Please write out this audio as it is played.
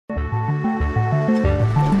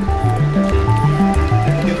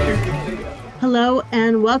Hello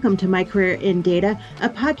and welcome to My Career in Data, a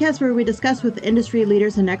podcast where we discuss with industry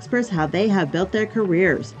leaders and experts how they have built their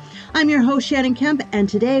careers. I'm your host, Shannon Kemp, and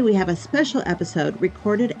today we have a special episode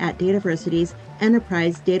recorded at DATAVERSITY's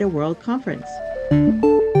Enterprise Data World Conference.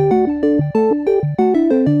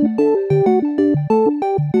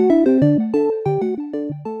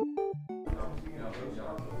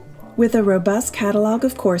 With a robust catalog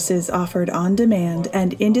of courses offered on demand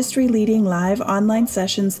and industry-leading live online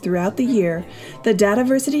sessions throughout the year, the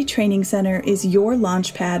DATAVERSITY Training Center is your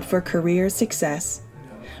launchpad for career success.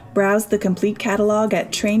 Browse the complete catalog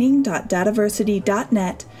at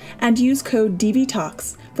training.dataversity.net and use code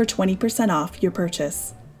DVTalks for 20% off your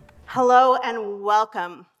purchase. Hello and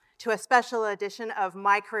welcome to a special edition of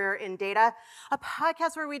My Career in Data, a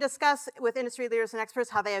podcast where we discuss with industry leaders and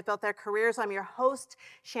experts how they have built their careers. I'm your host,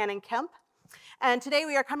 Shannon Kemp, and today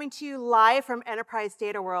we are coming to you live from Enterprise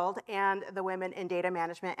Data World and the Women in Data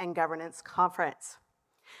Management and Governance Conference.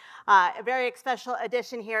 A very special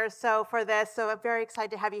edition here so I'm very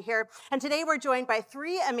excited to have you here. And today we're joined by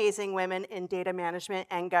three amazing women in data management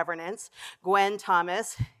and governance, Gwen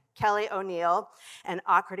Thomas, Kelly O'Neill, and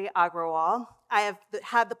Akriti Agrawal. I have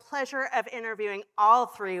had the pleasure of interviewing all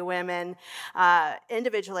three women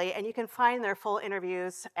individually, and you can find their full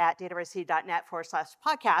interviews at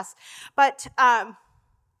dataversity.net/podcast. But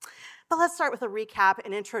let's start with a recap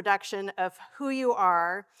and introduction of who you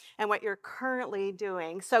are and what you're currently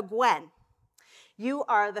doing. So Gwen, you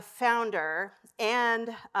are the founder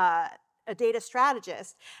and a data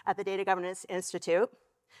strategist at the Data Governance Institute.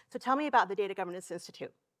 So tell me about the Data Governance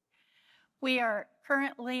Institute. We are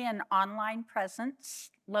currently an online presence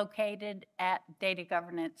located at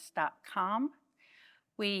datagovernance.com.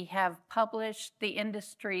 We have published the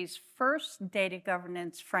industry's first data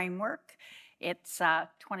governance framework. It's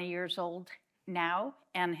 20 years old now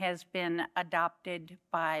and has been adopted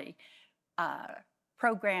by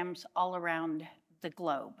programs all around the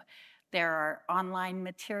globe. There are online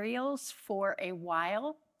materials for a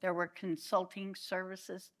while. There were consulting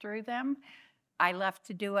services through them. I left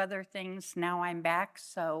to do other things. Now I'm back,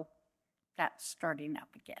 so that's starting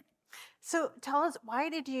up again. So tell us, why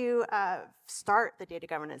did you start the Data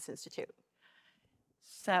Governance Institute?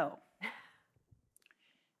 So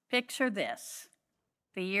picture this.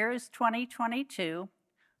 The year is 2022.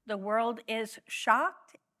 The world is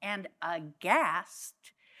shocked and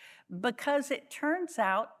aghast because it turns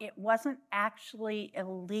out it wasn't actually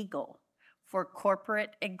illegal for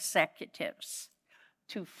corporate executives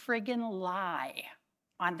to friggin' lie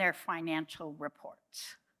on their financial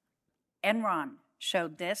reports. Enron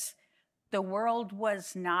showed this. The world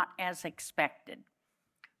was not as expected.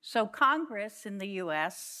 So Congress in the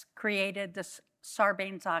US created the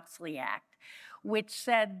Sarbanes-Oxley Act, which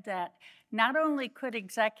said that not only could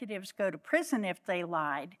executives go to prison if they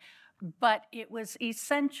lied, but it was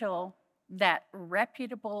essential that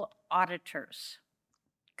reputable auditors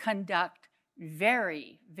conduct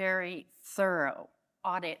very, very thorough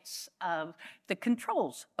audits of the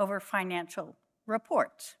controls over financial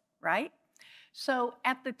reports, right? So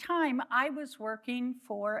at the time, I was working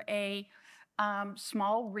for a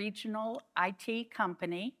small regional IT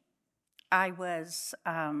company. I was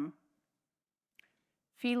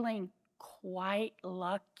feeling quite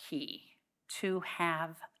lucky to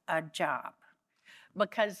have a job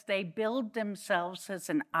because they billed themselves as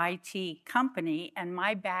an IT company, and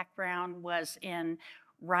my background was in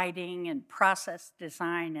writing and process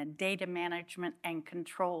design and data management and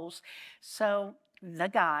controls. So the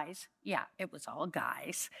guys, yeah, it was all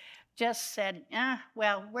guys, just said,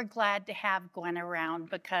 well, we're glad to have Gwen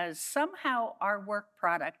around because somehow our work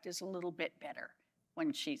product is a little bit better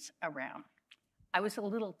when she's around. I was a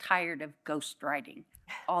little tired of ghostwriting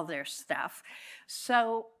all their stuff.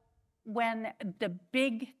 So when the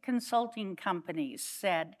big consulting companies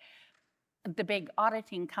said, the big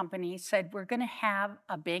auditing company said, we're going to have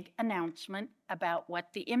a big announcement about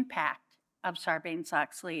what the impact of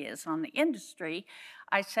Sarbanes-Oxley is on the industry,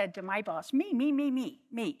 I said to my boss, me,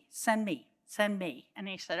 send me. And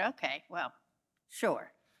he said, okay, well,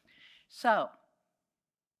 sure. So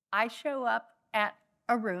I show up at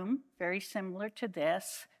a room very similar to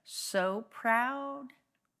this, so proud,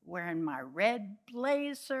 wearing my red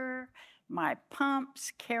blazer, my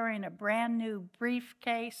pumps, carrying a brand new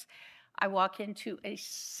briefcase. I walk into a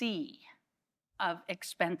sea of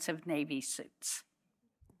expensive Navy suits.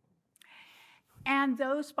 And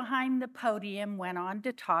those behind the podium went on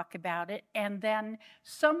to talk about it. And then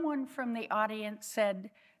someone from the audience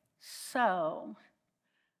said, so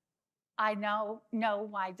I know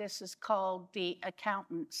why this is called the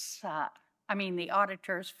the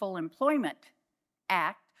Auditor's Full Employment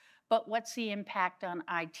Act, but what's the impact on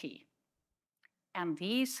IT? And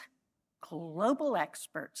these global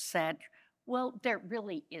experts said, well, there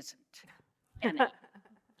really isn't any.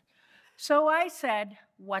 So I said,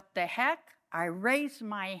 what the heck? I raised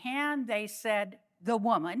my hand. They said, the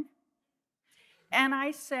woman. And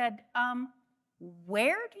I said,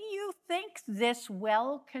 where do you think this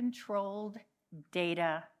well-controlled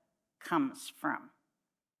data comes from?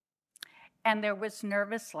 And there was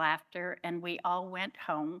nervous laughter, and we all went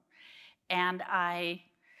home. And I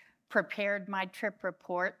prepared my trip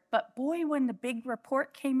report. But boy, when the big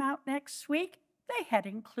report came out next week, they had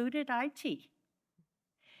included IT.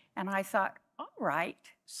 And I thought, all right,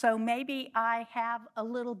 so maybe I have a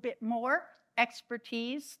little bit more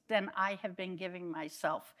expertise than I have been giving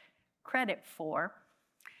myself credit for.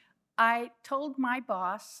 I told my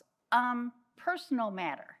boss, personal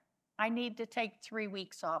matter. I need to take 3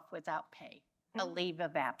 weeks off without pay, a leave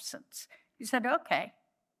of absence. He said, okay.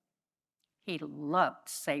 He loved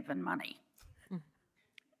saving money.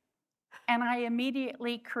 And I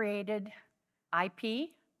immediately created IP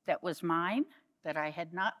that was mine, that I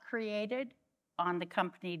had not created on the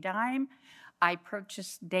company dime. I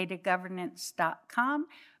purchased DataGovernance.com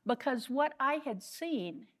because what I had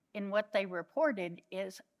seen in what they reported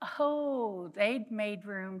is, oh, they'd made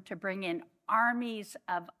room to bring in armies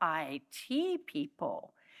of IT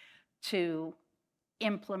people to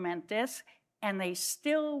implement this, and they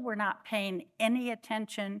still were not paying any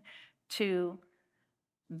attention to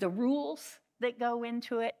the rules that go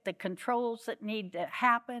into it, the controls that need to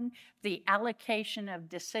happen, the allocation of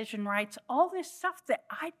decision rights, all this stuff that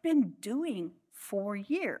I'd been doing for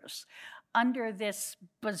years under this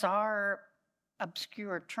bizarre,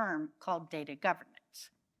 obscure term called data governance.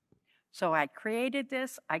 So I created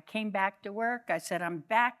this, I came back to work, I said, I'm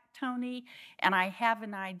back, Tony, and I have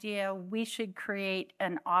an idea. We should create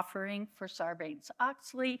an offering for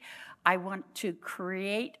Sarbanes-Oxley. I want to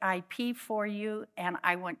create IP for you, and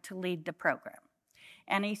I want to lead the program.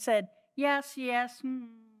 And he said, yes,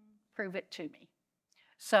 prove it to me.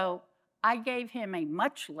 So I gave him a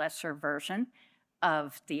much lesser version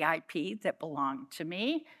of the IP that belonged to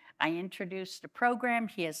me. I introduced a program.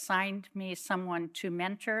 He assigned me someone to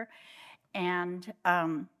mentor, and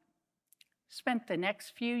spent the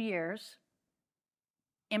next few years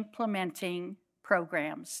implementing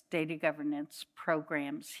programs, data governance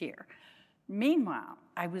programs here. Meanwhile,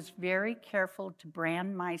 I was very careful to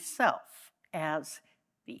brand myself as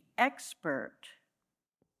the expert,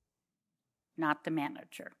 not the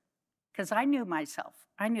manager, because I knew myself.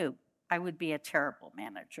 I knew I would be a terrible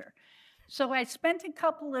manager. So I spent a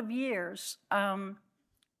couple of years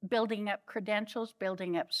building up credentials,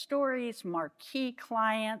 building up stories, marquee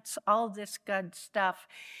clients, all this good stuff.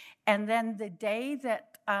 And then the day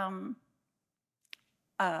that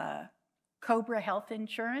Cobra Health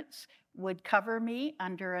Insurance would cover me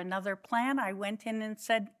under another plan, I went in and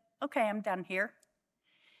said, okay, I'm done here.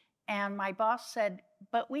 And my boss said,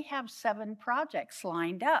 but we have 7 projects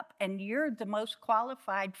lined up, and you're the most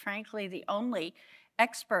qualified, frankly, the only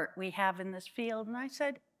expert we have in this field. And I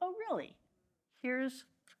said, oh, really? Here's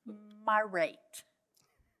my rate.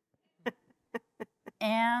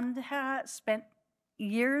 And spent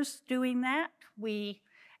years doing that. We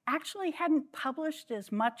actually hadn't published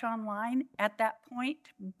as much online at that point,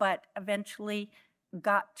 but eventually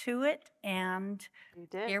got to it, and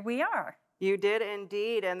here we are. You did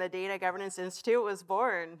indeed, and the Data Governance Institute was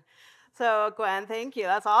born. So Gwen, thank you.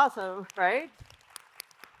 That's awesome, right?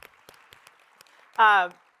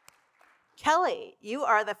 Kelly, you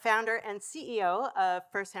are the founder and CEO of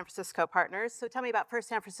First San Francisco Partners. So tell me about First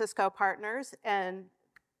San Francisco Partners and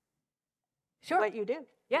what you do.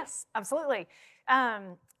 Yes, absolutely.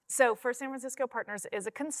 So First San Francisco Partners is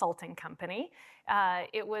a consulting company.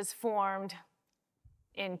 It was formed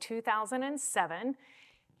in 2007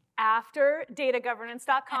 after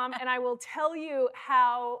DataGovernance.com, and I will tell you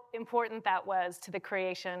how important that was to the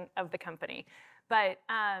creation of the company. But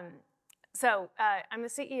So I'm the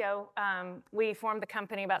CEO. We formed the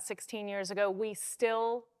company about 16 years ago. We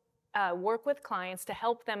still work with clients to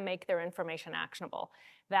help them make their information actionable.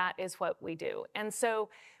 That is what we do. And so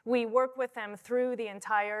we work with them through the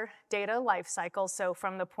entire data lifecycle. So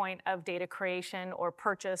from the point of data creation or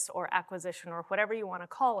purchase or acquisition or whatever you want to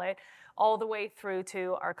call it, all the way through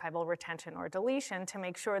to archival retention or deletion, to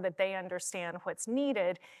make sure that they understand what's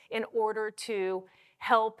needed in order to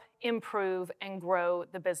help improve and grow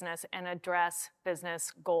the business and address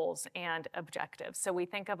business goals and objectives. So we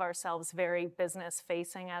think of ourselves very business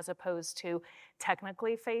facing as opposed to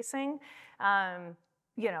technically facing.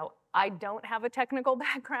 You know, I don't have a technical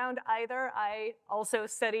background either. I also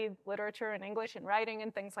studied literature and English and writing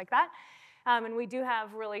and things like that. And we do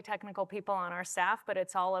have really technical people on our staff, but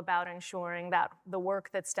it's all about ensuring that the work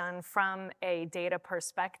that's done from a data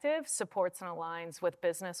perspective supports and aligns with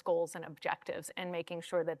business goals and objectives, and making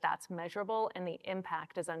sure that that's measurable and the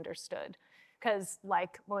impact is understood. Because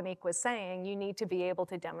like Monique was saying, you need to be able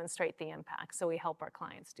to demonstrate the impact. So we help our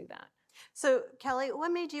clients do that. So Kelly,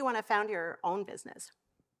 what made you want to found your own business?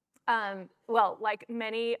 Well, like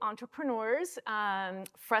many entrepreneurs,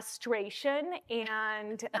 frustration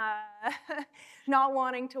and not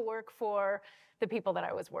wanting to work for the people that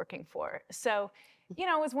I was working for. So, you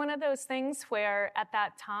know, it was one of those things where at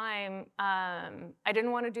that time, I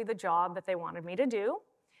didn't want to do the job that they wanted me to do.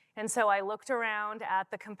 And so I looked around at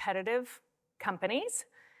the competitive companies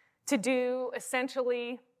to do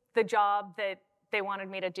essentially the job that they wanted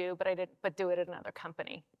me to do, but do it at another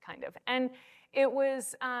company, kind of. And it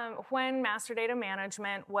was when master data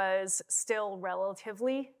management was still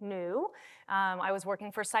relatively new. I was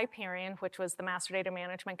working for Cyperion, which was the master data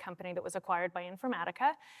management company that was acquired by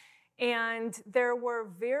Informatica. And there were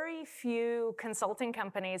very few consulting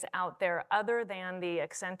companies out there other than the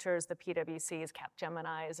Accentures, the PwCs,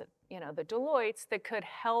 Capgeminis, you know, the Deloittes that could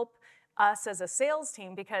help us as a sales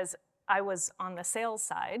team, because I was on the sales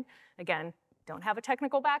side. Again, don't have a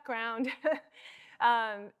technical background.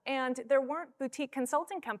 And there weren't boutique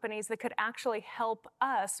consulting companies that could actually help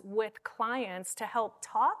us with clients to help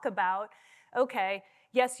talk about, okay,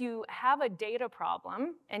 yes, you have a data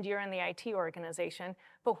problem and you're in the IT organization,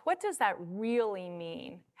 but what does that really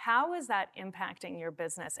mean? How is that impacting your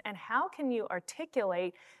business? And how can you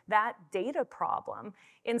articulate that data problem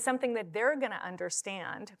in something that they're going to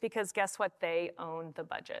understand? Because guess what? They own the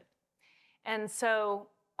budget. And so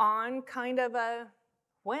on kind of a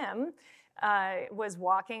whim, I was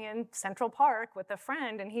walking in Central Park with a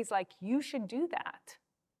friend, and he's like, you should do that.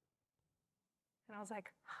 And I was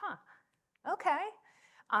like, huh, okay.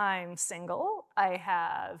 I'm single. I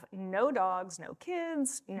have no dogs, no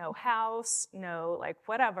kids, no house, no like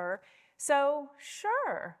whatever. So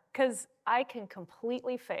sure, because I can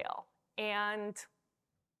completely fail. And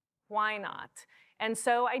why not? And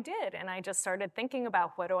so I did, and I just started thinking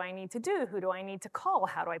about, what do I need to do? Who do I need to call?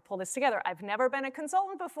 How do I pull this together? I've never been a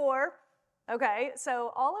consultant before. Okay,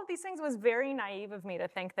 so all of these things was very naive of me to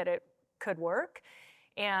think that it could work.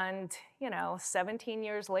 And, you know, 17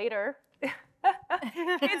 years later,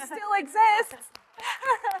 it still exists.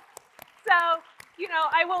 So, you know,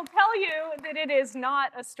 I will tell you that it is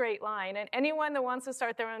not a straight line. And anyone that wants to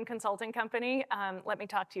start their own consulting company, let me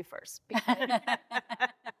talk to you first.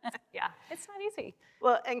 Yeah, it's not easy.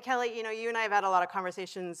 Well, and Kelly, you know, you and I have had a lot of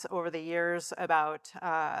conversations over the years about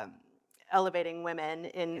elevating women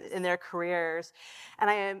in their careers.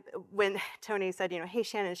 And when Tony said, you know, hey,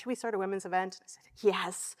 Shannon, should we start a women's event? I said,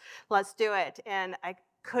 yes, let's do it. And I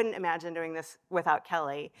couldn't imagine doing this without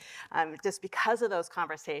Kelly, just because of those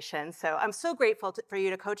conversations. So I'm so grateful for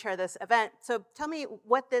you to co-chair this event. So tell me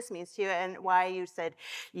what this means to you and why you said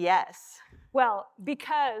yes. Well,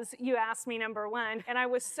 because you asked me, number one, and I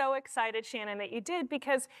was so excited, Shannon, that you did,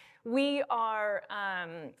 because we are,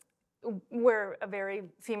 we're a very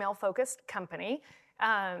female-focused company.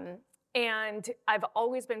 And I've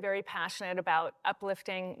always been very passionate about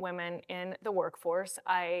uplifting women in the workforce.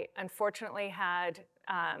 I unfortunately had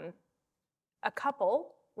a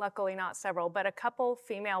couple, luckily not several, but a couple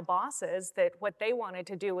female bosses that what they wanted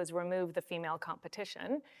to do was remove the female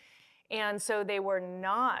competition. And so they were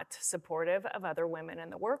not supportive of other women in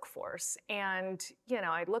the workforce. And, you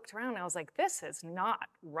know, I looked around and I was like, this is not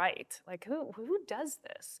right. Like, who does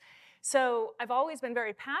this? So I've always been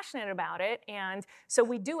very passionate about it, and so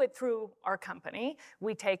we do it through our company.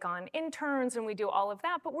 We take on interns and we do all of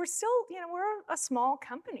that, but we're still, you know, we're a small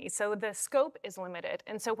company, so the scope is limited.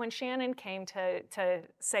 And so when Shannon came to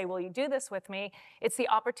say, will you do this with me, it's the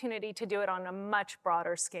opportunity to do it on a much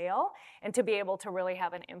broader scale and to be able to really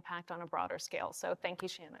have an impact on a broader scale. So thank you,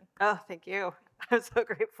 Shannon. Oh, thank you. I'm so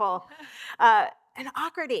grateful. And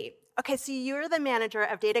Akriti, okay, so you're the manager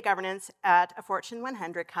of data governance at a Fortune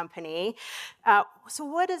 100 company. So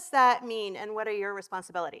what does that mean, and what are your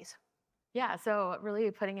responsibilities? Yeah, so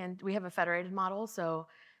really we have a federated model, so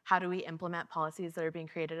how do we implement policies that are being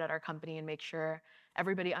created at our company and make sure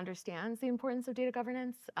everybody understands the importance of data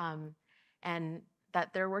governance, and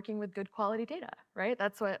that they're working with good quality data, right?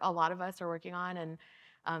 That's what a lot of us are working on, and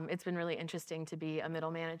it's been really interesting to be a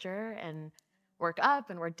middle manager and work up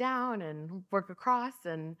and work down and work across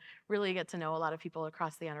and really get to know a lot of people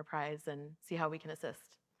across the enterprise and see how we can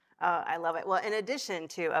assist. I love it. Well, in addition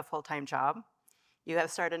to a full-time job, you have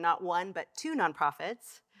started not one, but two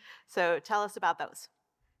nonprofits. So tell us about those.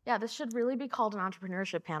 Yeah, this should really be called an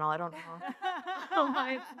entrepreneurship panel. I don't know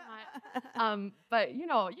why it's not. But you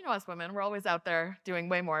know us women, we're always out there doing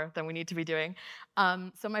way more than we need to be doing.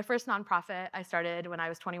 So my first nonprofit I started when I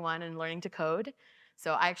was 21 and learning to code.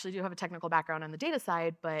 So I actually do have a technical background on the data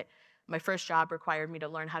side, but my first job required me to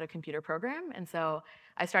learn how to computer program. And so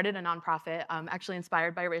I started a nonprofit, actually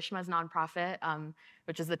inspired by Reshma's nonprofit,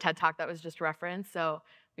 which is the TED Talk that was just referenced. So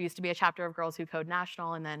we used to be a chapter of Girls Who Code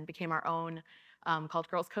National and then became our own called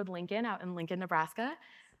Girls Code Lincoln out in Lincoln, Nebraska.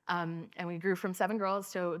 And we grew from 7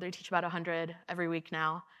 girls to they teach about 100 every week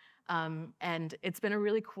now. And it's been a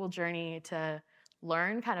really cool journey to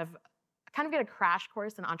learn, kind of get a crash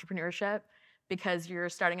course in entrepreneurship because you're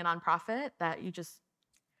starting a nonprofit that you just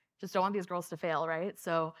don't want these girls to fail, right?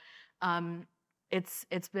 So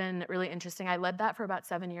it's been really interesting. I led that for about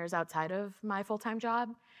 7 years outside of my full-time job.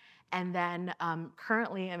 And then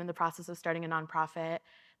currently I'm in the process of starting a nonprofit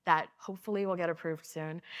that hopefully will get approved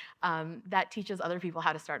soon, that teaches other people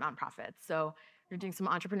how to start nonprofits. So we're doing some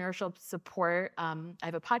entrepreneurial support. I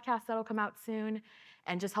have a podcast that'll come out soon,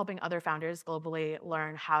 and just helping other founders globally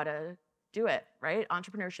learn how to do it, right?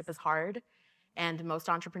 Entrepreneurship is hard, and most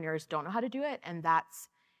entrepreneurs don't know how to do it, and that's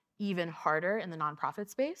even harder in the nonprofit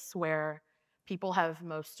space where people have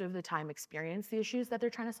most of the time experienced the issues that they're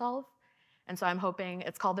trying to solve. And so I'm hoping,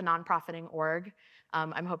 it's called the Nonprofiting Org.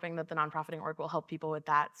 I'm hoping that the Nonprofiting Org will help people with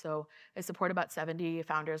that. So I support about 70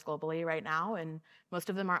 founders globally right now, and most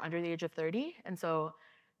of them are under the age of 30. And so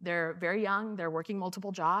they're very young, they're working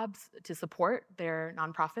multiple jobs to support their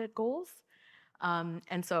nonprofit goals.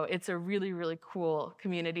 And so it's a really, really cool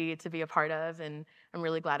community to be a part of, and I'm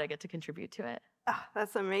really glad I get to contribute to it. Oh,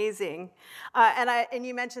 that's amazing. And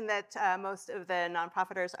you mentioned that most of the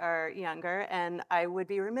nonprofiters are younger, and I would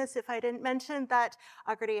be remiss if I didn't mention that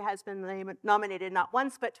Agrati has been nominated not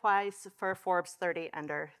once but twice for Forbes 30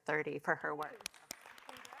 Under 30 for her work.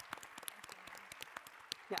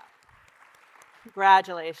 Yeah.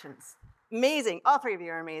 Congratulations. Amazing. All 3 of you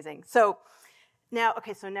are amazing. So now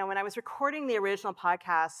when I was recording the original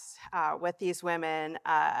podcast with these women,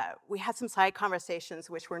 we had some side conversations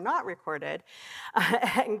which were not recorded.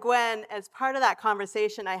 And Gwen, as part of that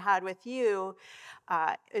conversation I had with you,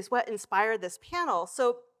 is what inspired this panel.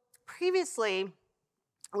 So previously,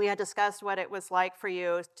 we had discussed what it was like for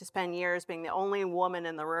you to spend years being the only woman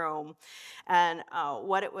in the room, and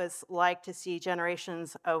what it was like to see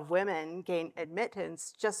generations of women gain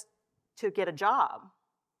admittance just to get a job.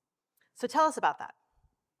 So tell us about that.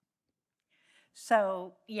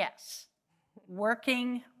 So yes,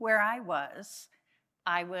 working where I was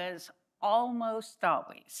almost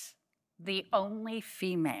always the only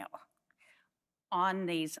female on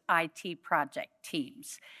these IT project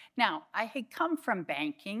teams. Now, I had come from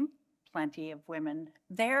banking, plenty of women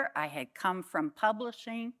there. I had come from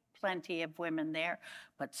publishing, plenty of women there.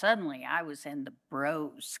 But suddenly I was in the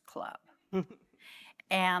bros club.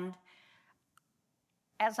 And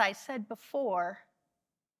as I said before,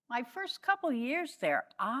 my first couple years there,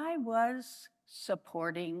 I was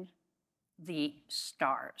supporting the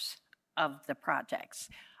stars of the projects.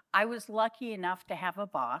 I was lucky enough to have a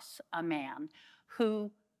boss, a man,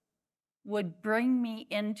 who would bring me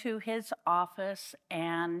into his office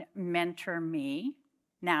and mentor me.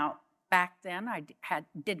 Now, back then, I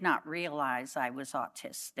did not realize I was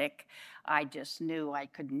autistic. I just knew I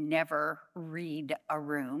could never read a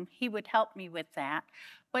room. He would help me with that,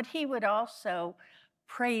 but he would also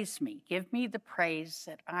praise me, give me the praise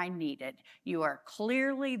that I needed. You are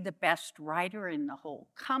clearly the best writer in the whole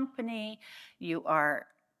company. You are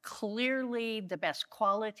clearly the best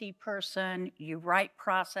quality person. You write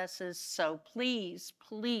processes, so please,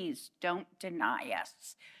 please don't deny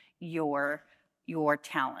us your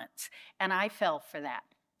talents. And I fell for that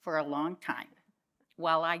for a long time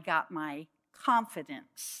while I got my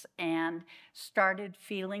confidence and started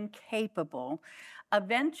feeling capable.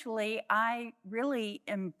 Eventually, I really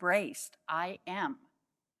embraced I am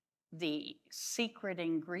the secret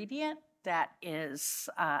ingredient that is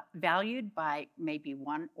valued by maybe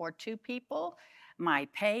 1 or 2 people. My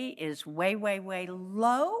pay is way, way, way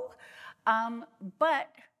low, but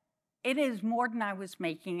it is more than I was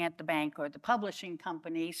making at the bank or the publishing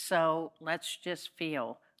company, so let's just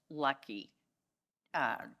feel lucky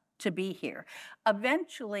to be here.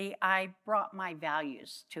 Eventually, I brought my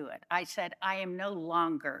values to it. I said, I am no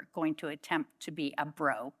longer going to attempt to be a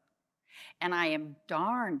bro, and I am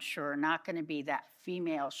darn sure not going to be that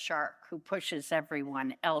female shark who pushes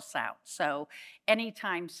everyone else out. So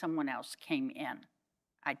anytime someone else came in,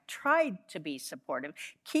 I tried to be supportive,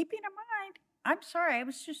 keeping in mind, I'm sorry, I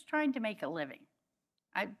was just trying to make a living.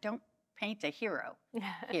 I don't paint a hero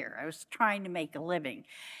here. I was trying to make a living.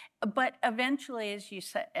 But eventually,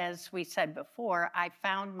 as we said before, I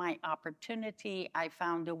found my opportunity. I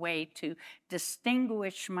found a way to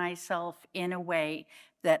distinguish myself in a way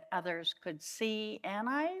that others could see. And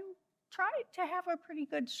I tried to have a pretty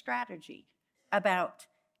good strategy about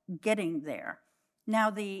getting there.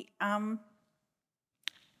 Now,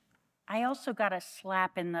 I also got a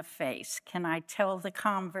slap in the face. Can I tell the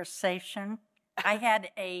conversation? I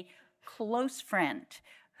had a close friend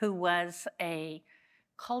who was a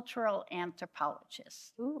cultural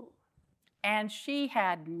anthropologist. Ooh. And she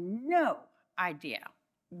had no idea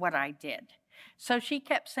what I did. So she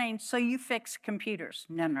kept saying, so you fix computers?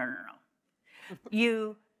 No, no, no, no.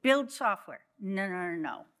 You build software? No, no, no,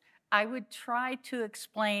 no. I would try to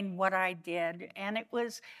explain what I did, and it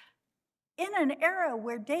was in an era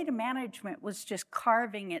where data management was just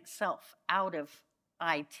carving itself out of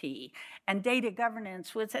IT, and data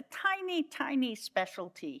governance was a tiny, tiny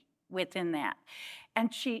specialty within that.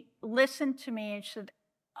 And she listened to me and she said,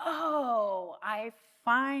 oh, I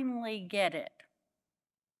finally get it.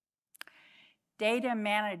 Data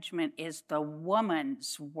management is the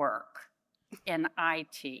woman's work in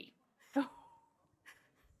IT.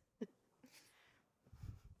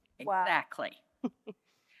 Wow. Exactly.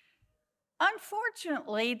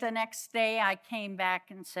 Unfortunately, the next day I came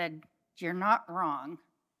back and said, you're not wrong.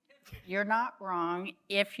 You're not wrong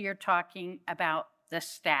if you're talking about the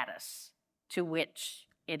status to which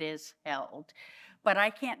it is held. But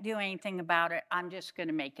I can't do anything about it. I'm just going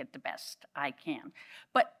to make it the best I can.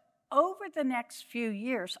 But over the next few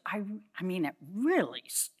years, I mean, it really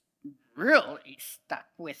stuck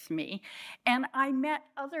with me. And I met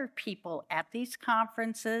other people at these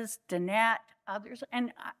conferences, Danette, others,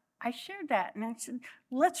 and I shared that, and I said,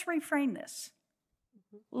 let's reframe this.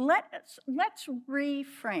 Let's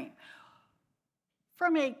reframe.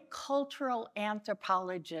 From a cultural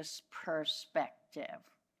anthropologist's perspective,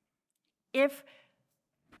 if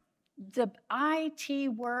the IT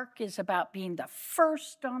work is about being the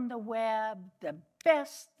first on the web, the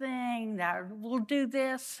best thing that will do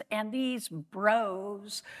this, and these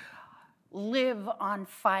bros live on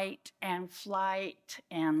fight and flight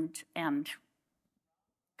and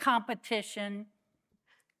competition,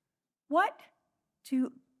 what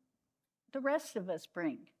do the rest of us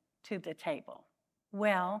bring to the table?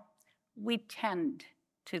 Well, we tend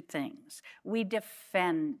to things. We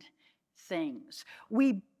defend things.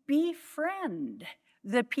 We befriend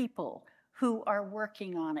the people who are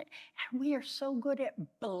working on it. And we are so good at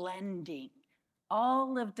blending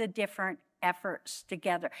all of the different efforts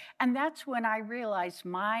together. And that's when I realized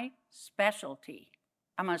my specialty,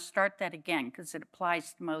 I'm going to start that again because it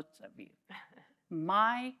applies to most of you.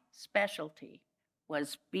 My specialty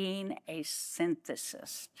was being a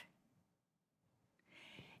synthesist.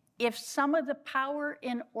 If some of the power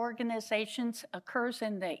in organizations occurs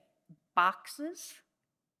in the boxes,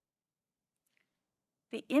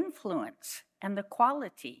 the influence and the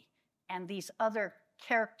quality and these other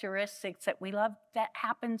characteristics that we love, that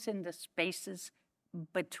happens in the spaces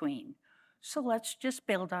between. So let's just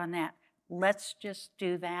build on that. Let's just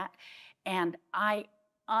do that. And I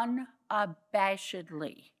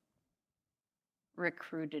unabashedly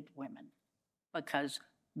recruited women because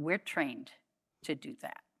we're trained to do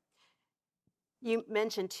that. You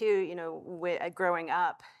mentioned too, growing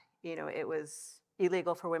up, it was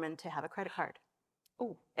illegal for women to have a credit card.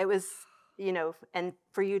 Oh, it was, and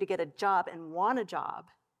for you to get a job and want a job,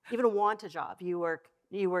 even want a job, you were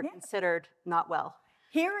considered not well.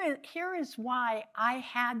 Here is why I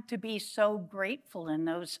had to be so grateful in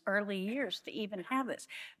those early years to even have this.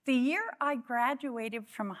 The year I graduated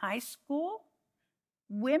from high school,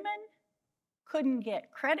 women couldn't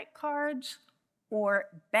get credit cards or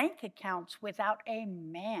bank accounts without a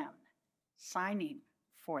man signing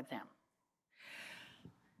for them.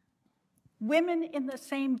 Women in the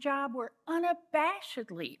same job were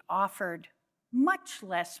unabashedly offered much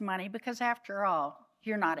less money because, after all,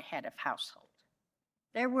 you're not a head of household.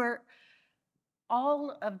 There were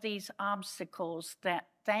all of these obstacles that,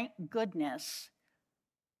 thank goodness,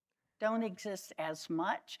 don't exist as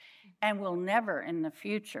much and will never in the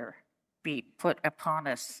future be put upon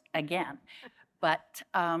us again. But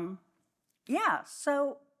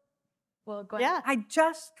so well, go ahead. I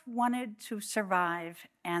just wanted to survive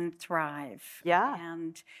and thrive. Yeah.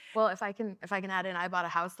 And well, if I can add in, I bought a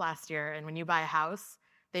house last year, and when you buy a house,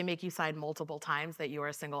 they make you sign multiple times that you are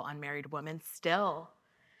a single unmarried woman still.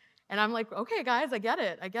 And I'm like, okay, guys, I get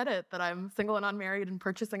it that I'm single and unmarried and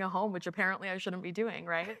purchasing a home, which apparently I shouldn't be doing,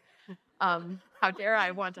 right? How dare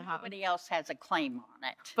I want to have? Nobody else has a claim on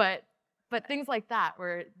it. But things like that,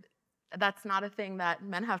 where that's not a thing that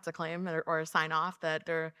men have to claim or sign off that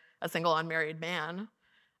they're a single unmarried man.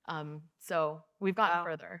 So we've gotten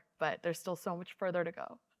further, but there's still so much further to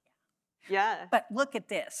go. Yeah. But look at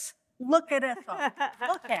this. Look at us all.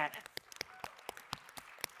 Look at it.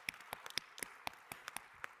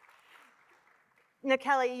 Now,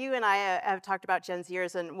 Kelly, you and I have talked about Gen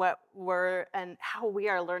Zers and and how we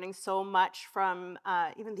are learning so much from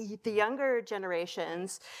even the younger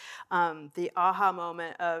generations. The aha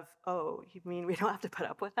moment of, oh, you mean we don't have to put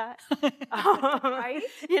up with that? Right?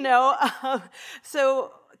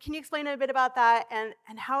 So can you explain a bit about that, and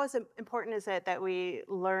how important is it that we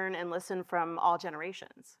learn and listen from all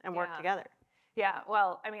generations and work together? Yeah,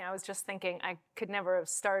 well, I mean, I was just thinking I could never have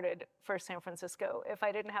started for San Francisco if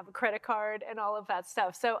I didn't have a credit card and all of that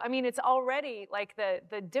stuff. So, I mean, it's already, like,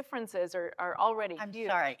 the differences are already I'm huge.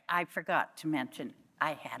 sorry, I forgot to mention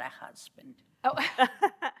I had a husband. Oh.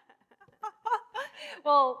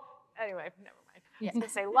 Well, anyway, never mind. I was going to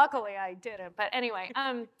say, luckily I didn't. But anyway,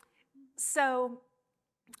 so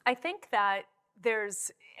I think that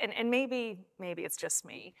there's, and maybe it's just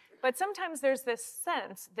me, but sometimes there's this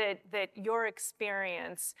sense that your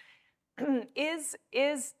experience is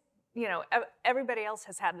everybody else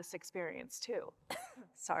has had this experience too.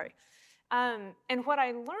 Sorry. And what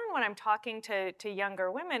I learn when I'm talking to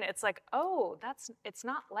younger women, it's like, oh, it's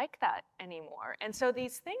not like that anymore. And so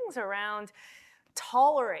these things around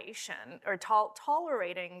toleration or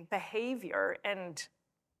tolerating behavior, and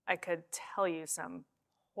I could tell you some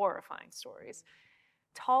horrifying stories.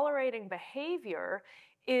 Tolerating behavior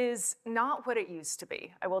is not what it used to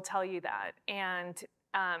be. I will tell you that. And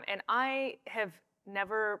I have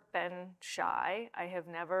never been shy. I have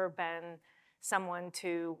never been someone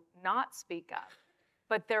to not speak up.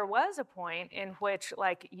 But there was a point in which,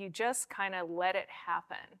 like, you just kind of let it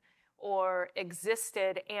happen, or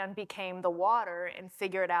existed and became the water and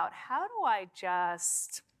figured out, how do I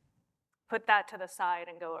just put that to the side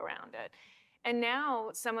and go around it? And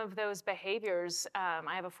now some of those behaviors,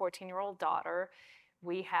 I have a 14-year-old daughter.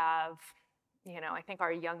 We have, I think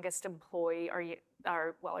our youngest employee,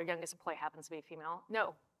 our youngest employee happens to be female.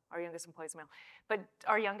 No, our youngest employee is male. But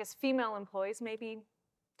our youngest female employees, maybe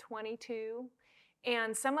 22.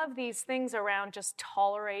 And some of these things around just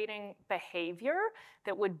tolerating behavior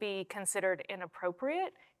that would be considered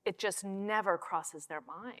inappropriate, it just never crosses their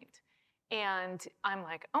mind. And I'm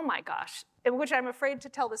like, oh my gosh, in which I'm afraid to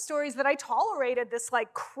tell the stories that I tolerated this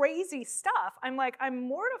like crazy stuff. I'm like, I'm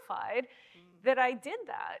mortified that I did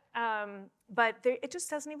that. But it just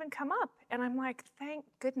doesn't even come up. And I'm like, thank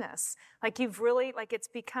goodness. Like, you've really, like, it's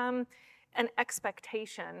become an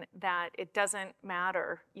expectation that it doesn't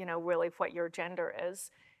matter, really what your gender is.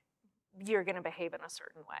 You're going to behave in a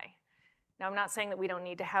certain way. Now, I'm not saying that we don't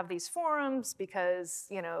need to have these forums because,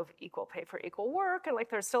 of equal pay for equal work, and like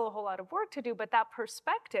there's still a whole lot of work to do, but that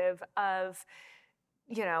perspective of,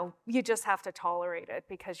 you just have to tolerate it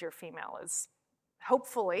because you're female is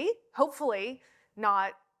hopefully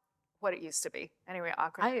not what it used to be. Anyway,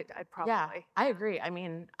 awkward. I'd probably. Yeah, I agree. I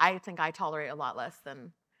mean, I think I tolerate a lot less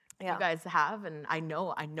than you guys have, and I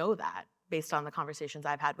know that based on the conversations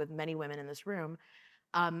I've had with many women in this room.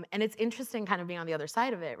 And it's interesting kind of being on the other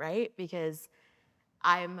side of it, right? Because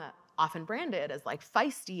I'm often branded as like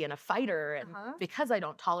feisty and a fighter, and because I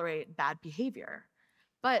don't tolerate bad behavior.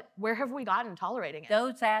 But where have we gotten tolerating it?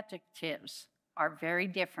 Those adjectives are very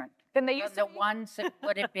different than they used to be. The ones that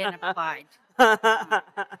would have been applied. Well,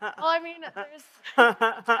 I mean,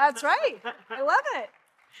 that's right. I love it.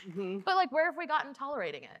 Mm-hmm. But like, where have we gotten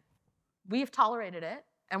tolerating it? We've tolerated it,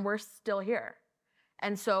 and we're still here.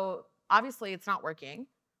 And so obviously it's not working.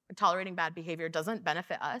 Tolerating bad behavior doesn't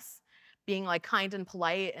benefit us. Being like kind and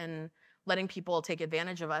polite and letting people take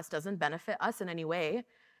advantage of us doesn't benefit us in any way.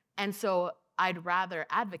 And so I'd rather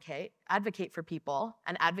advocate for people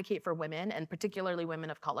and advocate for women, and particularly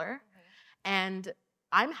women of color. And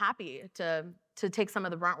I'm happy to take some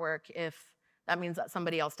of the brunt work if that means that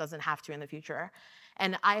somebody else doesn't have to in the future.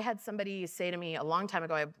 And I had somebody say to me a long time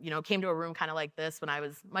ago, I came to a room kind of like this when I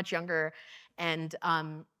was much younger, and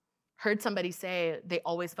heard somebody say they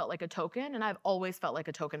always felt like a token, and I've always felt like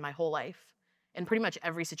a token my whole life in pretty much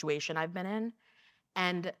every situation I've been in.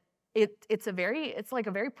 And it's like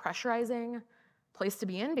a very pressurizing place to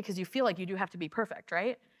be in, because you feel like you do have to be perfect,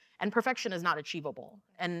 right? And perfection is not achievable.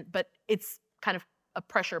 But it's kind of a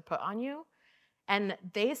pressure put on you. And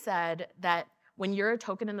they said that when you're a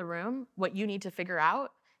token in the room, what you need to figure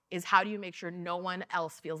out is how do you make sure no one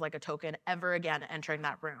else feels like a token ever again entering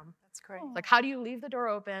that room? That's great. Like, how do you leave the door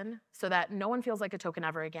open so that no one feels like a token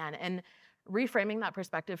ever again? And reframing that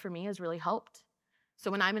perspective for me has really helped. So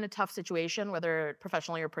when I'm in a tough situation, whether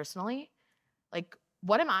professionally or personally, like,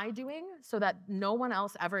 what am I doing so that no one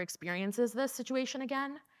else ever experiences this situation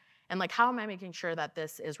again? And like, how am I making sure that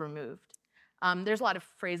this is removed? There's a lot of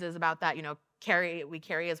phrases about that, you know, we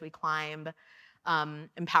carry as we climb,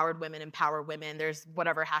 empowered women empower women. There's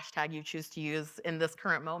whatever hashtag you choose to use in this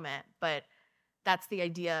current moment. But that's the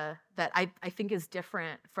idea that I think is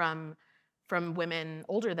different from women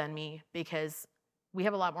older than me, because we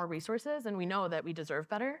have a lot more resources and we know that we deserve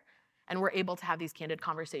better. And we're able to have these candid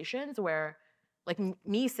conversations where, like,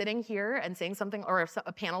 me sitting here and saying something, or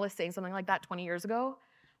a panelist saying something like that 20 years ago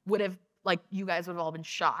would have, like, you guys would have all been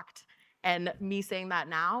shocked. And me saying that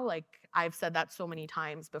now, like, I've said that so many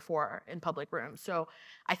times before in public rooms. So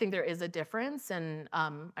I think there is a difference, and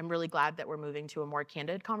I'm really glad that we're moving to a more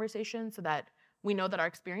candid conversation so that we know that our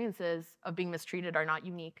experiences of being mistreated are not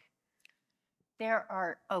unique. There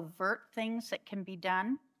are overt things that can be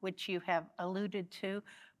done, which you have alluded to,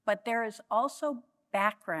 but there is also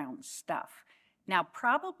background stuff. Now,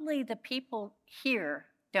 probably the people here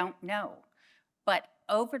don't know, but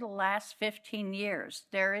over the last 15 years,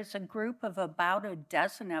 there is a group of about a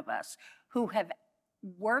dozen of us who have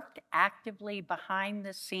worked actively behind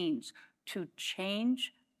the scenes to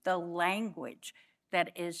change the language that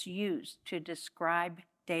is used to describe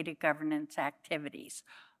data governance activities,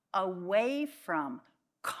 away from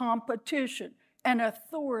competition and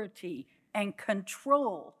authority and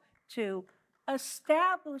control to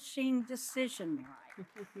establishing decision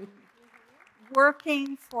rights,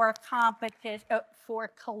 working for competition, for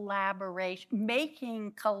collaboration,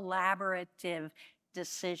 making collaborative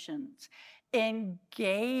decisions,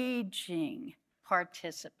 engaging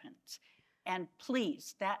participants. And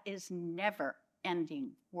please, that is never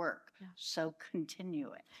ending work. Yeah. So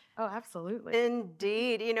continue it. Oh, absolutely.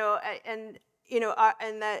 Indeed. And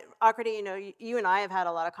that, Akriti, you and I have had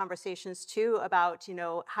a lot of conversations too about,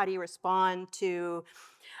 how do you respond to,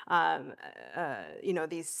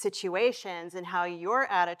 these situations, and how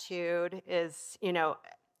your attitude is,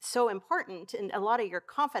 so important, and a lot of your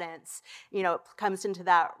confidence, comes into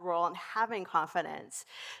that role, and having confidence.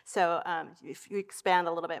 So if you expand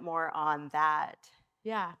a little bit more on that.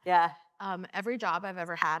 Yeah. Yeah. Every job I've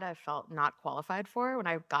ever had, I felt not qualified for when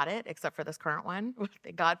I got it, except for this current one.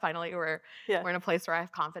 Thank God, finally, we're in a place where I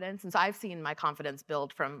have confidence. And so I've seen my confidence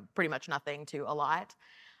build from pretty much nothing to a lot.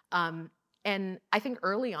 And I think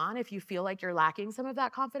early on, if you feel like you're lacking some of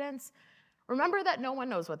that confidence, remember that no one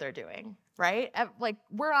knows what they're doing, right? Like,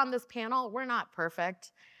 we're on this panel, we're not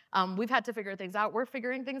perfect. We've had to figure things out. We're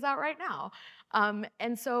figuring things out right now.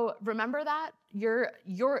 And so remember that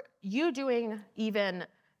you doing even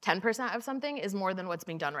 10% of something is more than what's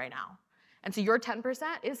being done right now. And so your 10%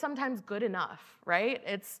 is sometimes good enough, right?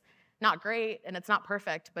 It's not great and it's not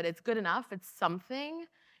perfect, but it's good enough. It's something.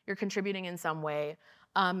 You're contributing in some way.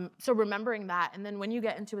 So remembering that, and then when you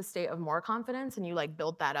get into a state of more confidence and you like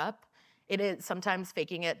build that up, it is sometimes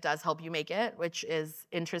faking it does help you make it, which is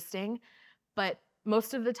interesting. But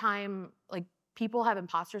most of the time, like, people have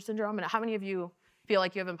imposter syndrome. And how many of you feel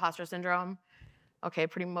like you have imposter syndrome? Okay,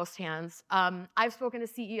 pretty most hands. I've spoken to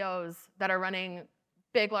CEOs that are running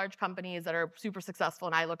big, large companies that are super successful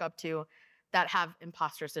and I look up to, that have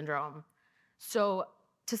imposter syndrome. So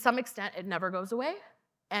to some extent, it never goes away.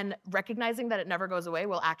 And recognizing that it never goes away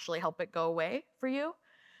will actually help it go away for you.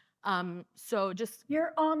 So just...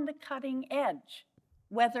 You're on the cutting edge,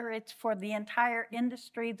 whether it's for the entire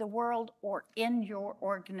industry, the world, or in your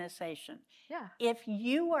organization. Yeah. If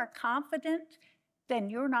you are confident,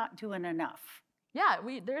 then you're not doing enough. Yeah,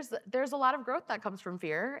 there's a lot of growth that comes from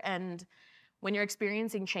fear. And when you're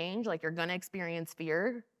experiencing change, like, you're gonna experience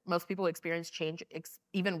fear. Most people experience change,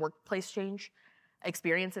 even workplace change,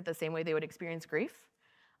 experience it the same way they would experience grief,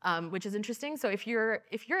 which is interesting. So if you're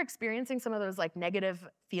experiencing some of those like negative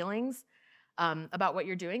feelings about what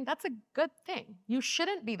you're doing, that's a good thing. You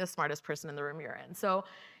shouldn't be the smartest person in the room you're in. So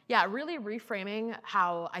yeah, really reframing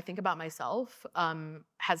how I think about myself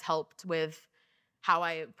has helped with how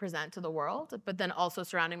I present to the world, but then also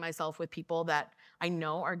surrounding myself with people that I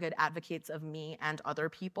know are good advocates of me and other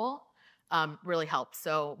people really helps.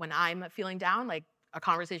 So when I'm feeling down, like a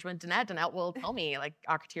conversation with Danette will tell me, like,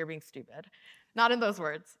 Akriti, you're being stupid. Not in those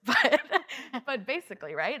words, but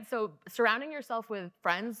basically, right? So surrounding yourself with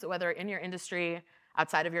friends, whether in your industry,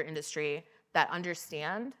 outside of your industry, that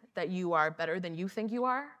understand that you are better than you think you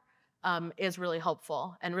are, is really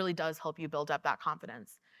helpful and really does help you build up that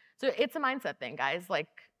confidence. So it's a mindset thing, guys. Like,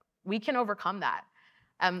 we can overcome that.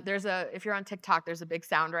 If you're on TikTok, there's a big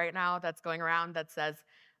sound right now that's going around that says,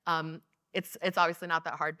 it's obviously not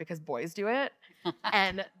that hard because boys do it.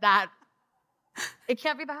 And that, it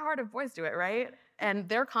can't be that hard if boys do it, right? And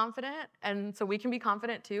they're confident, and so we can be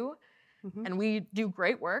confident too. And we do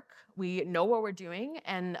great work. We know what we're doing.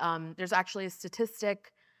 And there's actually a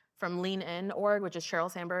statistic from Lean In org, which is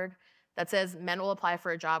Sheryl Sandberg, that says men will apply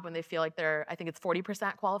for a job when they feel like they're, I think it's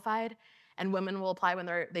 40% qualified, and women will apply when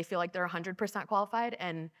they feel like they're 100% qualified.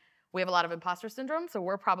 And we have a lot of imposter syndrome, so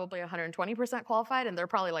we're probably 120% qualified, and they're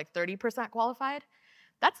probably like 30% qualified.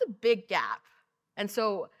 That's a big gap. And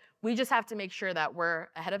so we just have to make sure that we're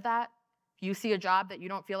ahead of that. If you see a job that you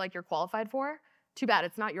don't feel like you're qualified for, too bad,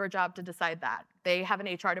 it's not your job to decide that. They have an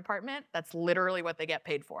HR department, that's literally what they get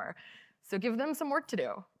paid for. So give them some work to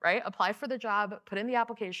do, right? Apply for the job, put in the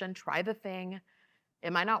application, try the thing.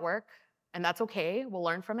 It might not work, and that's okay, we'll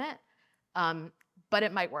learn from it, but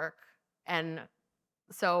it might work. And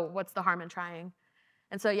so what's the harm in trying?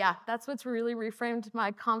 And so yeah, that's what's really reframed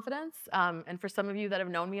my confidence. And for some of you that have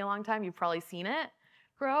known me a long time, you've probably seen it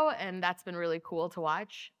grow, and that's been really cool to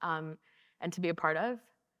watch and to be a part of.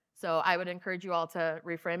 So I would encourage you all to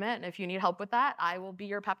reframe it. And if you need help with that, I will be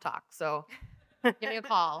your pep talk. So give me a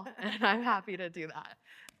call, and I'm happy to do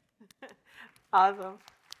that. Awesome.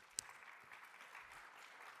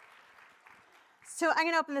 So I'm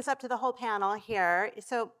going to open this up to the whole panel here.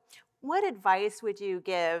 So what advice would you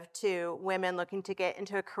give to women looking to get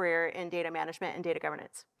into a career in data management and data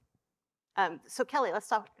governance? So Kelly, let's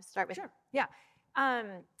start with you. Sure, yeah.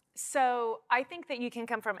 So I think that you can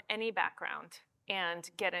come from any background and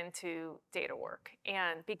get into data work.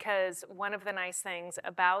 And because one of the nice things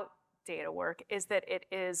about data work is that it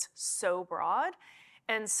is so broad.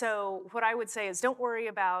 And so what I would say is don't worry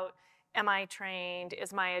about, am I trained?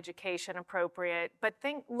 Is my education appropriate? But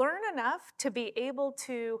learn enough to be able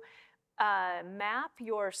to map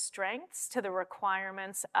your strengths to the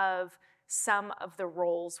requirements of some of the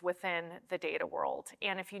roles within the data world.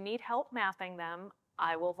 And if you need help mapping them,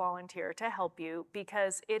 I will volunteer to help you,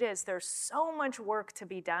 because there's so much work to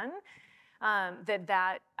be done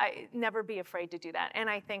never be afraid to do that. And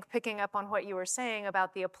I think picking up on what you were saying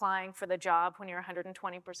about the applying for the job when you're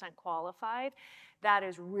 120% qualified, that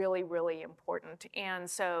is really, really important. And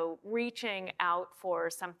so reaching out for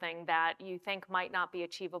something that you think might not be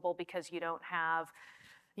achievable because you don't have,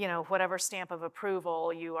 whatever stamp of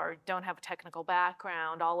approval, don't have a technical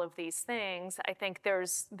background, all of these things, I think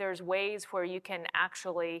there's ways where you can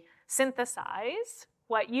actually synthesize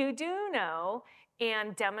what you do know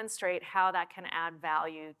and demonstrate how that can add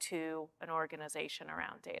value to an organization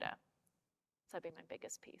around data. So that'd be my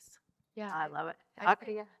biggest piece. Yeah, I love it.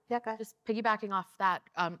 Okay, yeah, go ahead. Just piggybacking off that,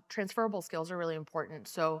 transferable skills are really important.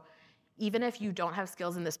 So even if you don't have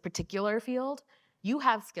skills in this particular field, you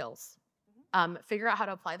have skills. Figure out how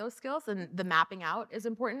to apply those skills, and the mapping out is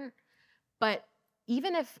important. But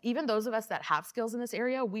even those of us that have skills in this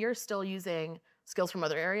area, we are still using skills from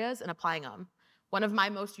other areas and applying them. One of my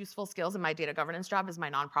most useful skills in my data governance job is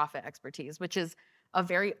my nonprofit expertise, which is a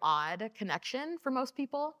very odd connection for most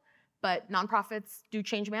people. But nonprofits do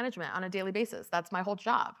change management on a daily basis. That's my whole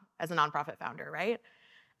job as a nonprofit founder, right?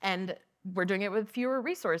 And we're doing it with fewer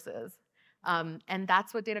resources. And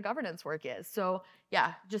that's what data governance work is. So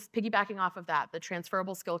yeah, just piggybacking off of that, the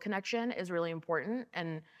transferable skill connection is really important.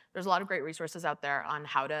 And there's a lot of great resources out there on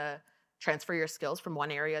how to transfer your skills from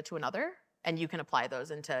one area to another. And you can apply those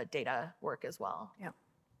into data work as well. Yeah.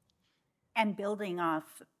 And building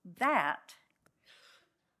off that,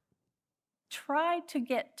 try to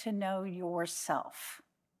get to know yourself.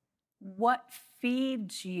 What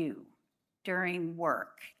feeds you during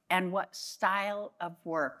work and what style of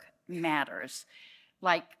work matters.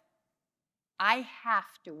 Like, I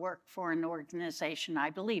have to work for an organization I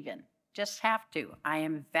believe in. Just have to. I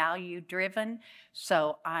am value driven,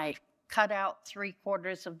 so I cut out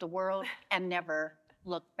 3/4 of the world and never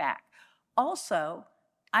look back. Also,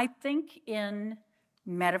 I think in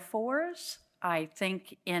metaphors, I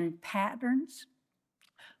think in patterns.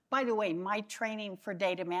 By the way, my training for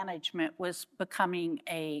data management was becoming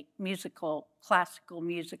a classical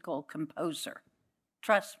musical composer.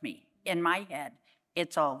 Trust me, in my head,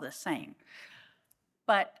 it's all the same.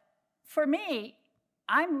 But for me,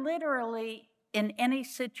 I'm literally in any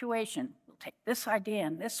situation, we'll take this idea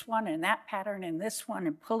and this one and that pattern and this one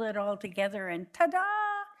and pull it all together and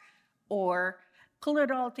ta-da! Or pull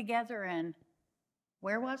it all together and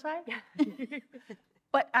where was I?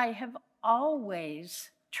 But I have always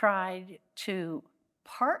tried to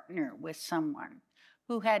partner with someone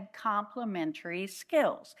who had complementary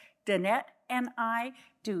skills. Danette and I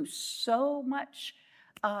do so much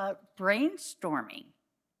brainstorming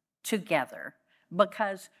together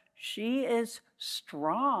because she is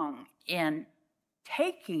strong in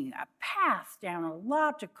taking a path down a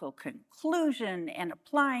logical conclusion and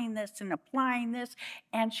applying this,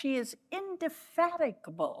 and she is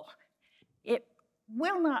indefatigable.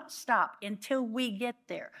 will not stop until we get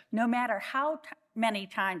there, no matter how many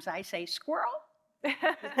times I say squirrel.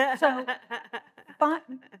 So but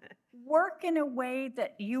work in a way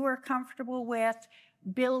that you are comfortable with,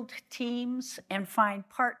 build teams and find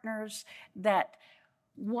partners that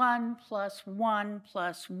 1 + 1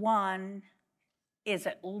 + 1 is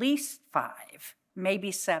at least 5,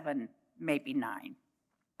 maybe 7, maybe 9.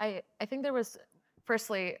 I think there was,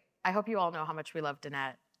 firstly, I hope you all know how much we love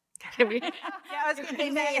Danette. Yeah, I was going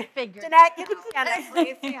to say, figure. Jeanette, can you stand up,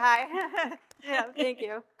 please? Say hi. Yeah, thank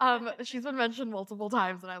you. She's been mentioned multiple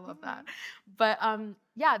times, and I love that. But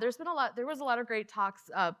yeah, there was a lot of great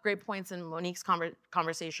talks, great points in Monique's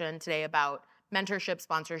conversation today about mentorship,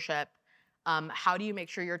 sponsorship. How do you make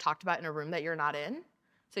sure you're talked about in a room that you're not in?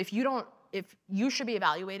 So if you should be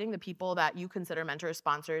evaluating the people that you consider mentors,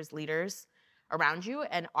 sponsors, leaders around you,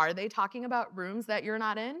 and are they talking about rooms that you're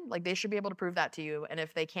not in? Like, they should be able to prove that to you. And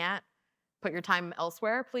if they can't, put your time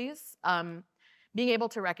elsewhere, please. Being able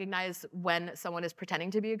to recognize when someone is pretending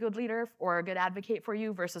to be a good leader or a good advocate for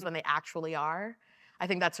you versus when they actually are. I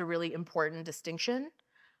think that's a really important distinction.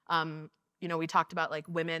 You know, we talked about like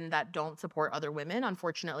women that don't support other women.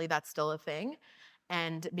 Unfortunately, that's still a thing.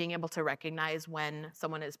 And being able to recognize when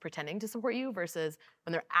someone is pretending to support you versus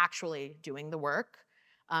when they're actually doing the work.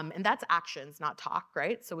 And that's actions, not talk,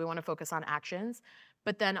 right? So we want to focus on actions.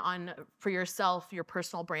 But then for yourself, your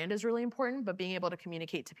personal brand is really important, but being able to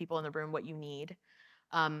communicate to people in the room what you need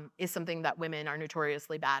is something that women are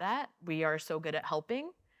notoriously bad at. We are so good at helping,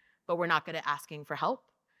 but we're not good at asking for help.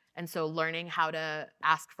 And so learning how to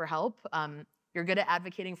ask for help, you're good at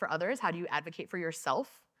advocating for others. How do you advocate for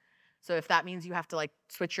yourself? So if that means you have to like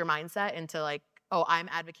switch your mindset into like, oh, I'm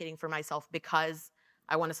advocating for myself because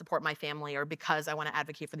I want to support my family or because I want to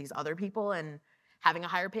advocate for these other people, and having a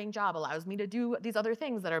higher paying job allows me to do these other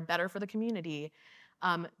things that are better for the community.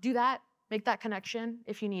 Do that, make that connection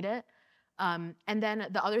if you need it. And then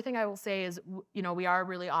the other thing I will say is, you know, we are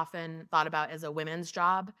really often thought about as a women's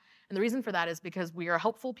job. And the reason for that is because we are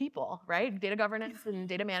helpful people, right? Data governance and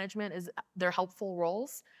data management they're helpful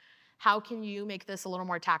roles. How can you make this a little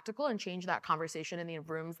more tactical and change that conversation in the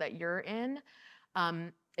rooms that you're in?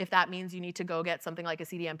 If that means you need to go get something like a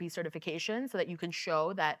CDMP certification so that you can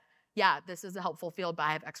show that, yeah, this is a helpful field, but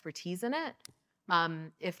I have expertise in it.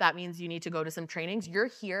 If that means you need to go to some trainings, you're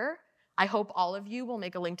here. I hope all of you will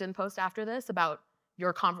make a LinkedIn post after this about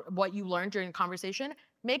what you learned during the conversation.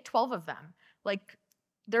 Make 12 of them. Like,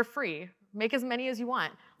 they're free. Make as many as you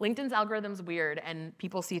want. LinkedIn's algorithm's weird, and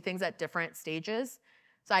people see things at different stages.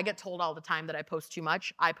 So I get told all the time that I post too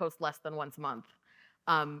much. I post less than once a month,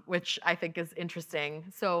 which I think is interesting.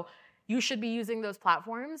 So you should be using those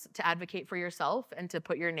platforms to advocate for yourself and to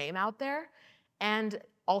put your name out there, and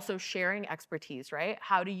also sharing expertise, right?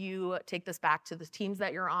 How do you take this back to the teams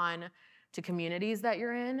that you're on, to communities that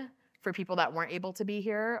you're in, for people that weren't able to be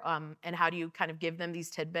here, and how do you kind of give them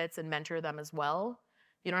these tidbits and mentor them as well?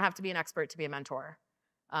 You don't have to be an expert to be a mentor.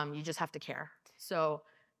 You just have to care. So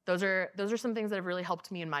those are some things that have really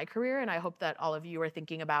helped me in my career, and I hope that all of you are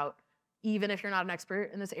thinking about, even if you're not an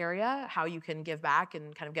expert in this area, how you can give back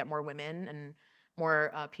and kind of get more women and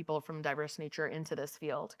more people from diverse nature into this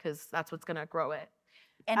field, because that's what's going to grow it.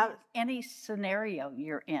 And any scenario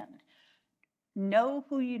you're in, know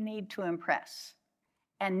who you need to impress.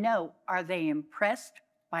 And know, are they impressed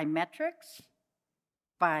by metrics?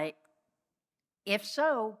 If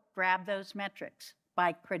so, grab those metrics.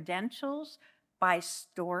 By credentials, by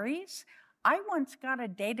stories. I once got a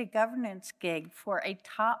data governance gig for a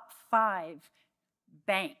top 5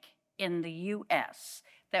 bank in the US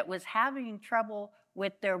that was having trouble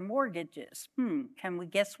with their mortgages. Can we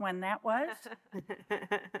guess when that was?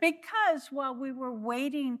 Because while we were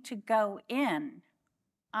waiting to go in,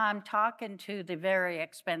 I'm talking to the very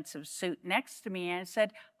expensive suit next to me, and I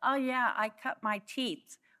said, oh yeah, I cut my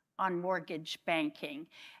teeth on mortgage banking.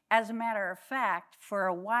 As a matter of fact, for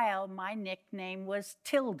a while, my nickname was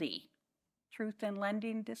Tildy, Truth in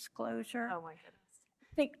Lending Disclosure. Oh my goodness.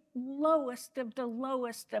 The lowest of the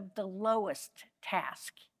lowest of the lowest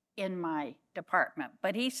task in my department.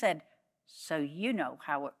 But he said, so you know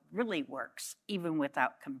how it really works, even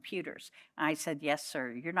without computers. I said, yes,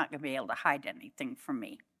 sir, you're not going to be able to hide anything from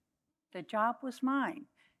me. The job was mine.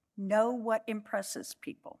 Know what impresses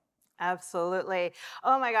people. Absolutely.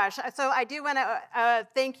 Oh my gosh. So I do want to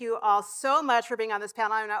thank you all so much for being on this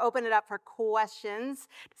panel. I'm going to open it up for questions.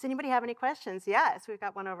 Does anybody have any questions? Yes, we've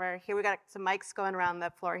got one over here. We've got some mics going around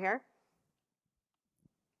the floor here.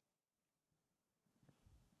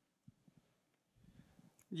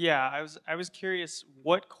 Yeah, I was curious,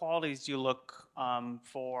 what qualities do you look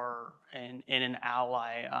for in an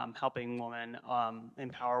ally helping women,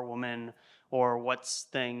 empower women, or what's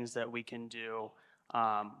things that we can do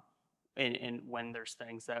in when there's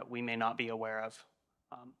things that we may not be aware of?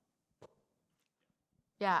 Um,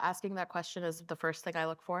 Yeah, asking that question is the first thing I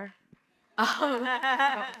look for.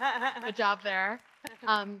 Good job there.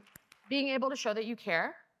 Being able to show that you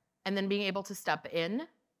care, and then being able to step in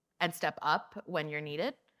and step up when you're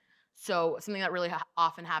needed. So something that really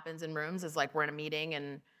often happens in rooms is like we're in a meeting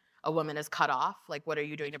and a woman is cut off. Like, what are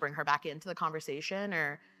you doing to bring her back into the conversation?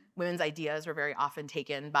 Or women's ideas are very often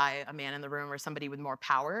taken by a man in the room or somebody with more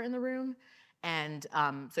power in the room. And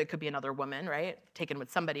so it could be another woman, right? Taken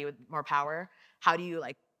with somebody with more power. How do you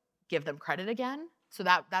like give them credit again? So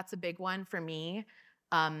that's a big one for me.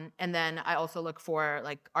 And then I also look for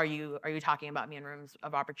like, are you talking about me in rooms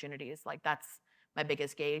of opportunities? Like that's my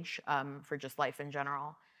biggest gauge for just life in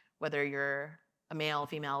general. Whether you're a male,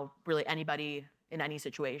 female, really anybody in any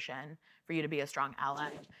situation, for you to be a strong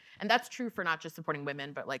ally. And that's true for not just supporting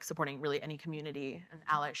women, but like supporting really any community and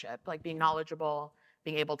allyship, like being knowledgeable,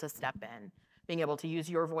 being able to step in, being able to use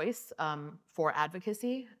your voice for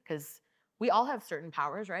advocacy, because we all have certain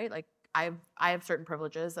powers, right? Like I have certain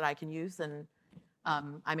privileges that I can use, and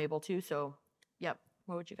I'm able to. So, yep.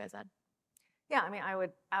 What would you guys add? Yeah, I mean, I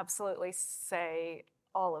would absolutely say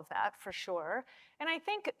all of that for sure. And I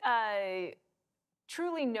think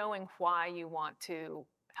truly knowing why you want to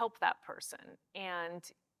help that person. And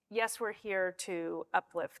yes, we're here to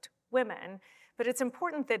uplift women, but it's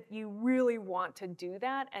important that you really want to do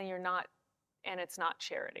that, and it's not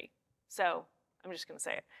charity. So I'm just going to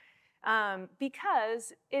say it.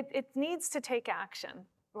 Because it needs to take action,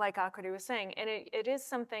 like Akriti was saying. And it is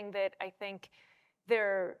something that I think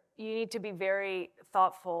you need to be very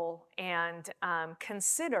thoughtful and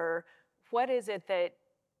consider what is it that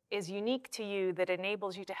is unique to you that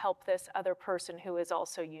enables you to help this other person who is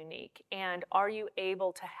also unique. And are you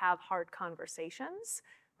able to have hard conversations,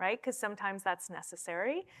 right? Because sometimes that's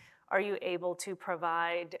necessary. Are you able to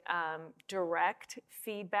provide direct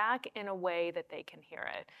feedback in a way that they can hear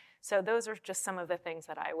it? So those are just some of the things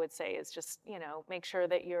that I would say is just, make sure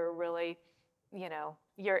that you're really,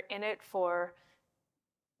 you're in it for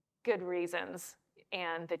good reasons,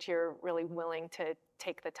 and that you're really willing to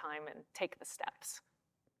take the time and take the steps.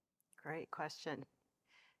 Great question.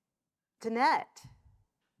 Danette.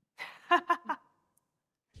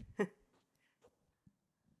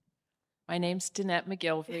 My name's Danette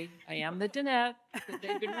McGilvery. I am the Danette that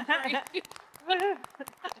they've been referring to.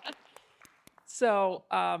 So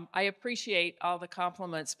I appreciate all the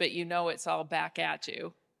compliments, but it's all back at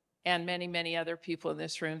you, and many, many other people in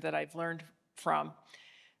this room that I've learned from.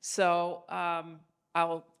 So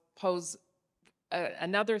I'll pose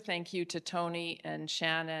another thank you to Tony and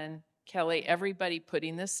Shannon, Kelly, everybody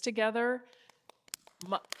putting this together.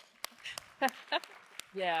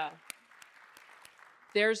 Yeah.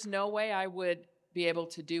 There's no way I would be able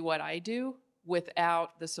to do what I do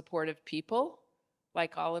without the support of people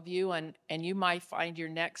like all of you. And you might find your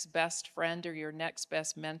next best friend or your next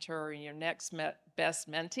best mentor or your next best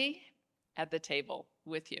mentee at the table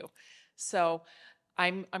with you. So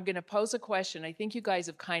I'm going to pose a question. I think you guys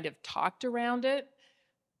have kind of talked around it,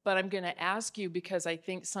 but I'm going to ask you because I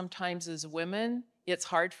think sometimes as women, it's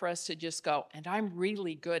hard for us to just go, and I'm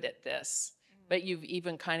really good at this. But you've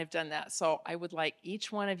even kind of done that. So I would like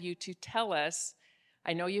each one of you to tell us,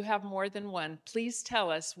 I know you have more than one, please tell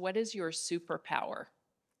us, what is your superpower?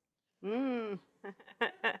 I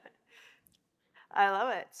love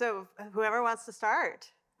it. So whoever wants to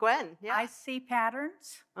start. Gwen, yeah. I see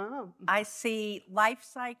patterns. Oh. I see life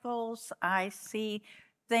cycles. I see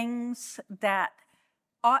things that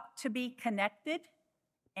ought to be connected.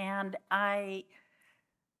 And I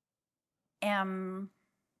am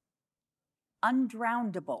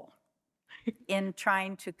undrownable in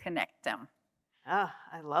trying to connect them. Oh,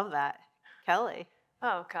 I love that. Kelly.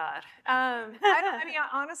 Oh, God.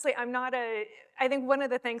 Honestly, I think one of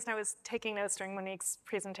the things, and I was taking notes during Monique's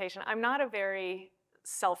presentation, I'm not a very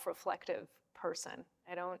self-reflective person.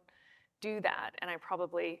 I don't do that, and I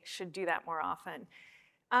probably should do that more often.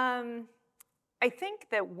 I think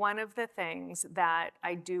that one of the things that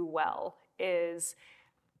I do well is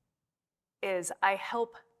I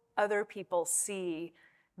help other people see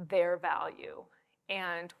their value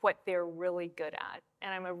and what they're really good at.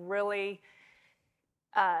 And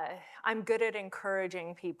I'm good at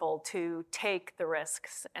encouraging people to take the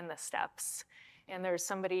risks and the steps. And there's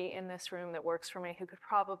somebody in this room that works for me who could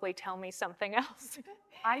probably tell me something else.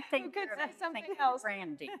 I think who could say something else.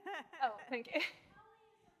 Brandy. Oh, thank you.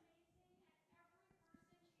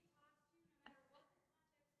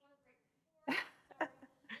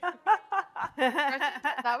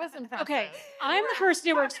 That was impressive. Okay, I'm the person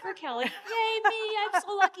who works for Kelly. Yay, me, I'm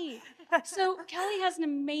so lucky. So Kelly has an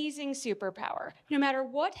amazing superpower. No matter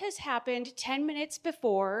what has happened 10 minutes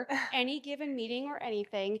before any given meeting or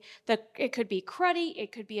anything, it could be cruddy,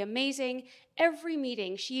 it could be amazing. Every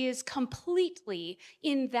meeting, she is completely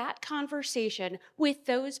in that conversation with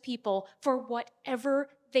those people for whatever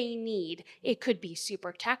they need. It could be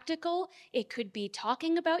super tactical. It could be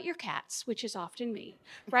talking about your cats, which is often me,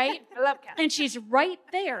 right? I love cats. And she's right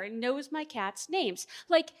there and knows my cats' names.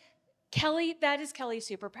 Like Kelly, that is Kelly's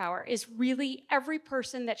superpower, is really every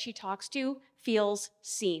person that she talks to feels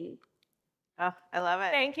seen. Oh, I love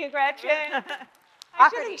it. Thank you, Gretchen. I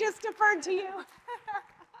should have just deferred to you.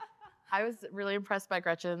 I was really impressed by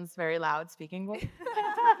Gretchen's very loud speaking voice.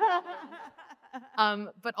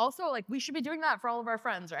 But also, like, we should be doing that for all of our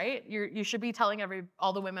friends, right? You should be telling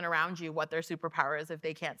all the women around you what their superpower is if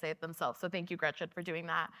they can't say it themselves. So thank you, Gretchen, for doing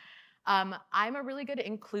that. I'm a really good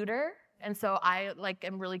includer, and so I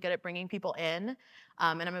am really good at bringing people in.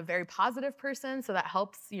 And I'm a very positive person, so that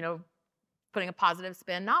helps, putting a positive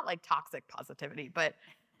spin, not like toxic positivity, but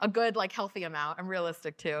a good, healthy amount. I'm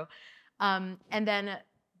realistic too. And then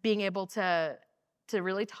being able to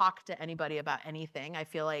really talk to anybody about anything. I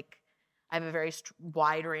feel like I have a very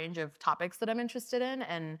wide range of topics that I'm interested in,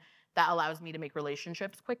 and that allows me to make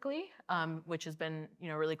relationships quickly, which has been,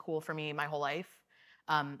 really cool for me my whole life.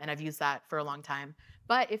 And I've used that for a long time.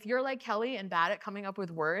 But if you're like Kelly and bad at coming up with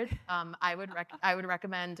words, I would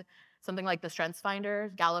recommend something like the Strengths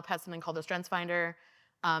Finder. Gallup has something called the Strengths Finder.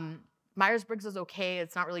 Myers-Briggs is okay.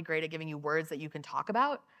 It's not really great at giving you words that you can talk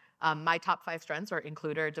about. My top 5 strengths are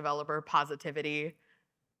includer, developer, positivity,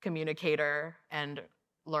 communicator, and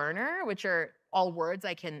learner, which are all words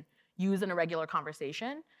I can use in a regular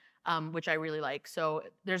conversation, which I really like. So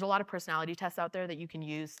there's a lot of personality tests out there that you can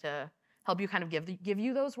use to help you kind of give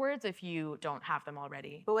you those words if you don't have them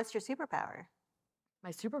already. But what's your superpower?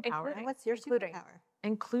 My superpower? What's your superpower?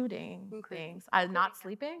 Including things. Not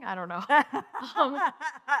sleeping? I don't know.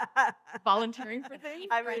 Volunteering for things?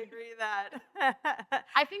 I would agree that.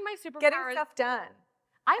 I think my superpower Getting is stuff done.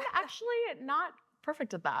 I'm actually not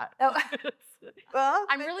perfect at that. Oh. Well,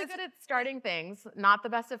 I'm really good at starting things, not the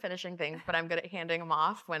best at finishing things, but I'm good at handing them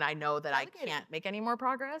off when I know that I can't make any more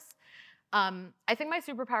progress. I think my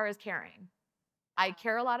superpower is caring. I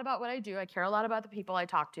care a lot about what I do. I care a lot about the people I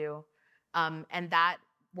talk to. And that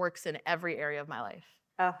works in every area of my life.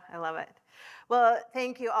 Oh, I love it. Well,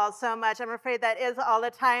 thank you all so much. I'm afraid that is all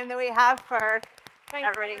the time that we have for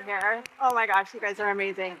everybody here. Oh my gosh, you guys are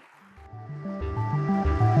amazing.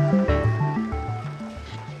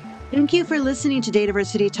 Thank you for listening to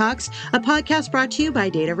DATAVERSITY Talks, a podcast brought to you by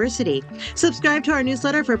DATAVERSITY. Subscribe to our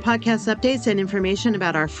newsletter for podcast updates and information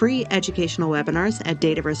about our free educational webinars at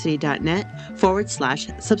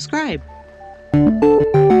dataversity.net/subscribe.